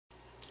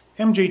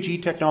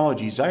MJGT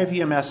Technologies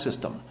IVMS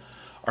system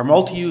are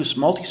multi-use,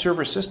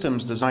 multi-server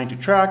systems designed to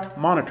track,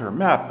 monitor,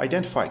 map,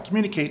 identify,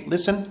 communicate,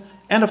 listen,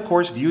 and of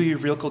course view your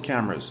vehicle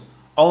cameras,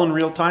 all in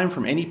real time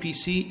from any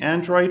PC,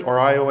 Android, or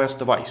iOS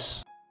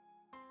device.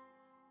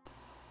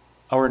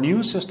 Our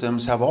new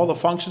systems have all the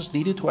functions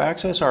needed to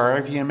access our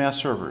IVMS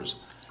servers,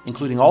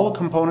 including all the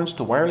components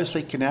to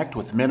wirelessly connect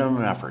with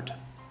minimum effort.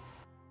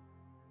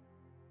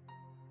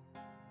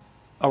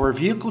 Our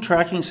vehicle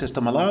tracking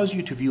system allows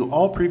you to view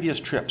all previous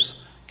trips,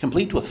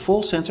 complete with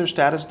full sensor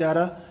status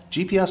data,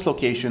 GPS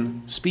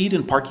location, speed,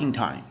 and parking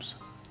times.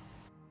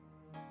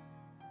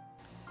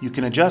 You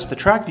can adjust the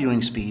track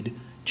viewing speed,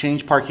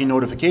 change parking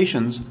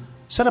notifications,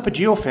 set up a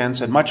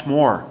geofence, and much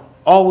more,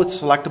 all with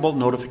selectable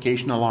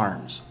notification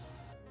alarms.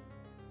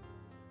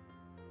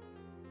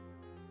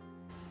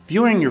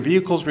 Viewing your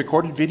vehicle's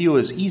recorded video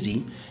is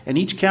easy, and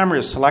each camera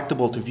is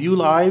selectable to view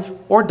live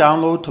or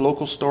download to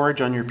local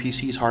storage on your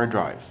PC's hard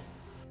drive.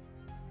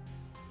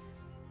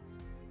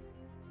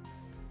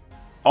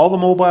 All the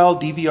mobile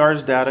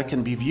DVR's data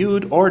can be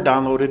viewed or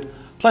downloaded,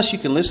 plus you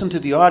can listen to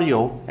the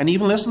audio and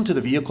even listen to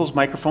the vehicle's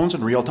microphones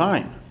in real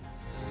time.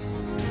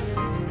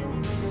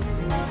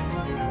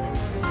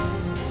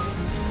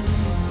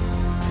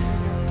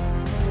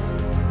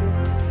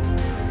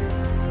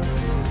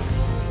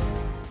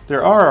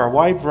 There are a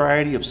wide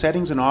variety of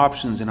settings and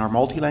options in our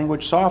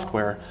multi-language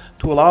software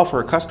to allow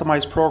for a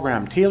customized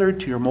program tailored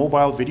to your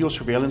mobile video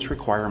surveillance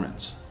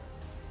requirements.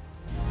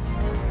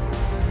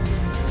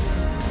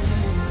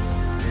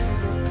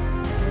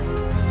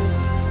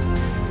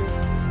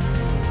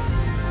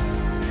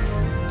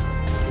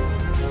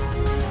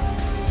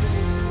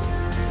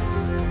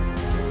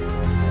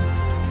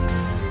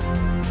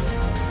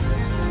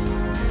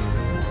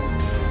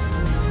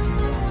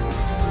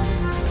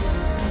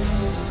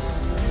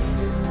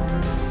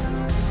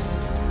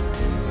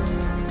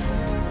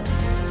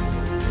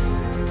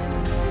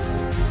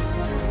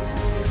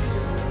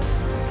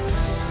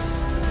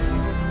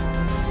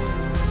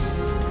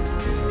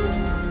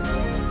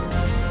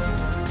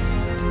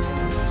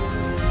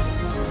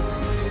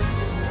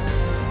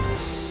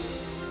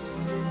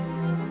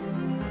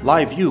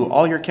 Live view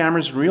all your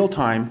cameras in real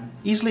time,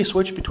 easily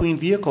switch between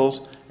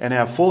vehicles, and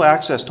have full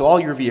access to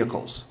all your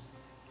vehicles.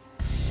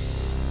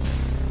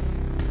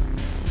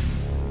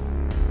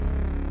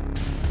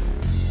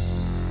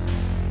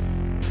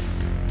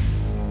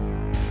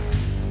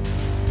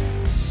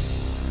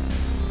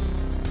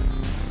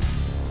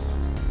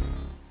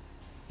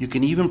 You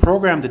can even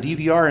program the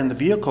DVR in the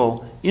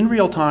vehicle in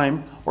real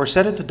time or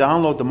set it to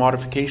download the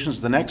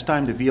modifications the next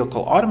time the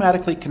vehicle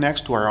automatically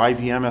connects to our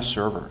IVMS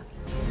server.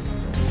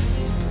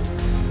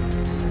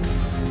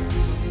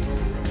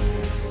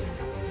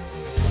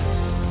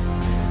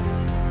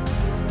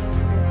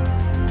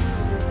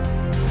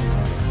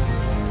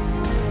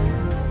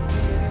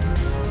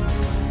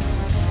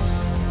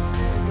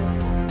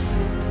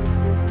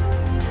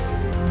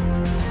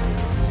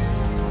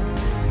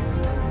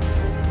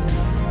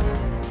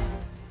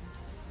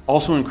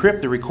 Also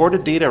encrypt the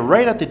recorded data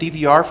right at the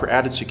DVR for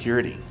added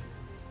security.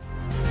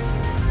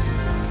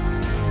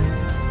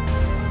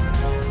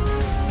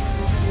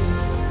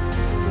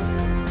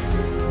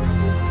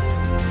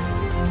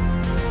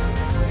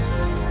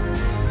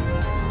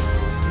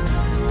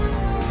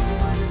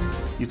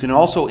 You can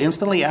also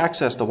instantly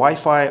access the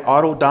Wi-Fi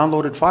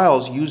auto-downloaded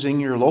files using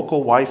your local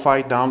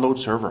Wi-Fi download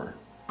server.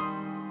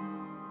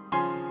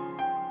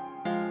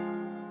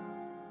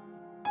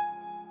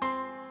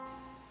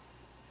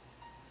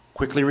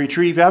 Quickly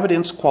retrieve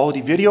evidence,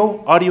 quality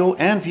video, audio,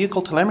 and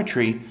vehicle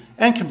telemetry,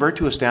 and convert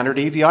to a standard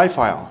AVI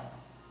file.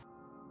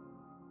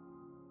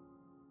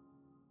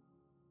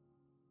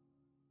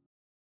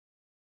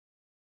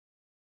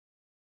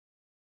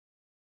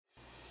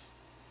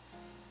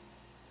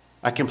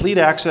 A complete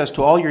access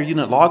to all your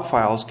unit log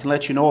files can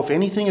let you know if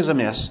anything is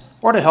amiss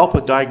or to help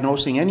with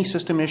diagnosing any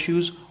system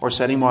issues or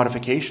setting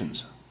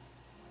modifications.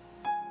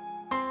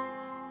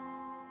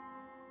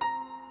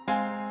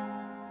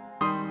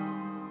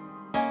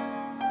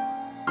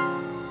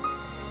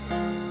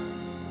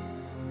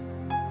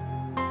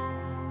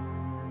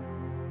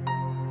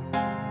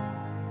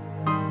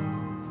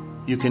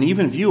 You can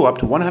even view up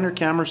to 100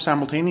 cameras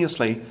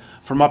simultaneously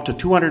from up to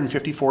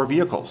 254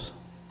 vehicles.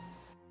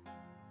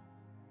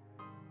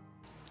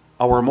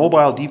 Our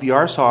mobile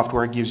DVR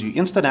software gives you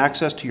instant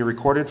access to your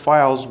recorded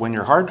files when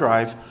your hard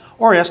drive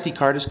or SD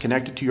card is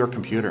connected to your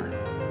computer.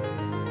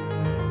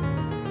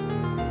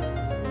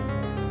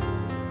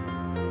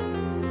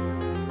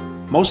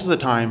 Most of the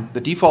time,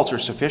 the defaults are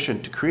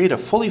sufficient to create a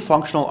fully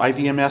functional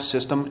IVMS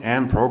system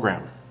and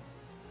program.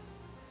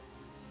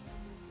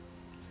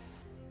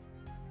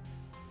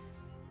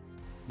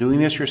 Doing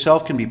this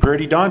yourself can be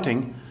pretty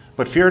daunting,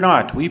 but fear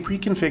not, we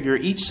pre-configure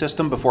each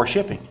system before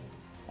shipping.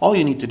 All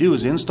you need to do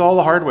is install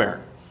the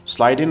hardware,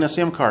 slide in a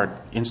SIM card,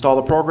 install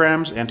the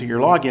programs, enter your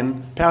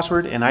login,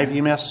 password, and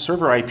IVMS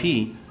server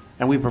IP,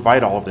 and we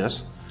provide all of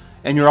this,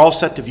 and you're all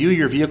set to view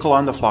your vehicle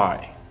on the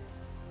fly.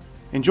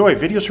 Enjoy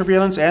video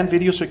surveillance and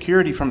video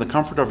security from the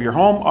comfort of your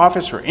home,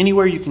 office, or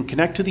anywhere you can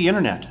connect to the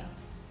internet.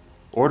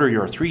 Order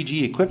your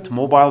 3G equipped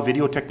mobile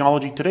video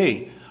technology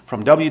today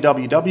from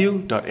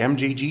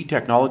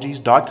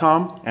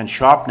www.mjgtechnologies.com and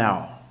shop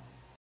now.